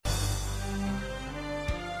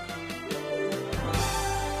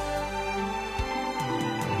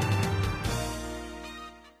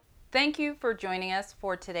Thank you for joining us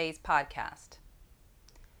for today's podcast.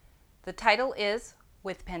 The title is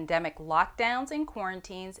With Pandemic Lockdowns and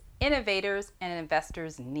Quarantines, Innovators and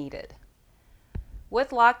Investors Needed.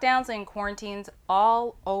 With lockdowns and quarantines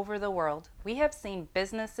all over the world, we have seen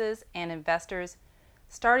businesses and investors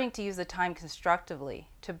starting to use the time constructively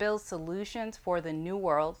to build solutions for the new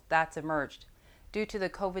world that's emerged due to the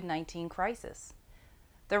COVID-19 crisis.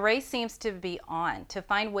 The race seems to be on to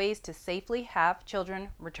find ways to safely have children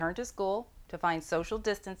return to school, to find social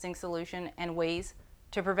distancing solution and ways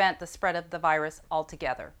to prevent the spread of the virus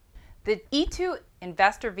altogether. The E-2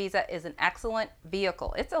 investor visa is an excellent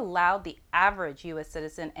vehicle. It's allowed the average U.S.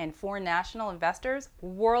 citizen and foreign national investors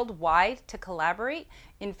worldwide to collaborate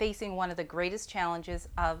in facing one of the greatest challenges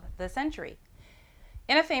of the century.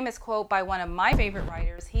 In a famous quote by one of my favorite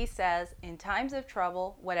writers, he says, "In times of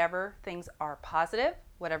trouble, whatever things are positive,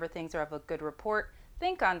 whatever things are of a good report,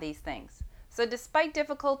 think on these things." So despite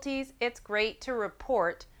difficulties, it's great to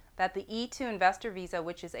report that the E-2 investor visa,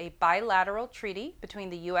 which is a bilateral treaty between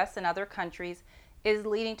the U.S. and other countries, is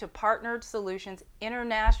leading to partnered solutions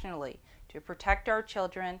internationally to protect our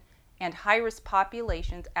children and high-risk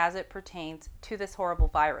populations as it pertains to this horrible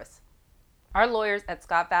virus. Our lawyers at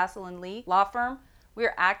Scott Vassell & Lee law firm, we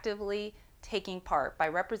are actively taking part by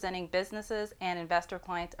representing businesses and investor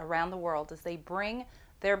clients around the world as they bring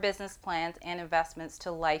their business plans and investments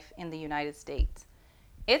to life in the United States.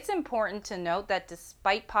 It's important to note that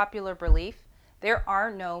despite popular belief, there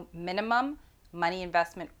are no minimum money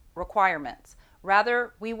investment requirements.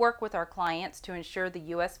 Rather, we work with our clients to ensure the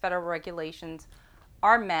U.S. federal regulations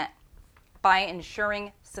are met by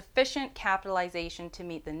ensuring sufficient capitalization to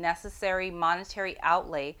meet the necessary monetary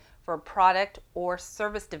outlay for product or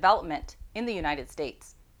service development in the United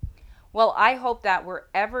States. Well, I hope that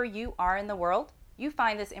wherever you are in the world, you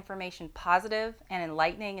find this information positive and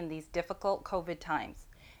enlightening in these difficult COVID times.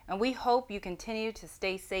 And we hope you continue to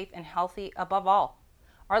stay safe and healthy above all.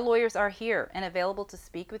 Our lawyers are here and available to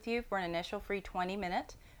speak with you for an initial free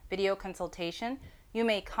 20-minute video consultation. You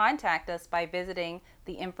may contact us by visiting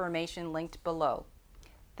the information linked below.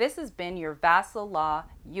 This has been your Vassell Law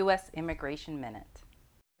U.S. Immigration Minute.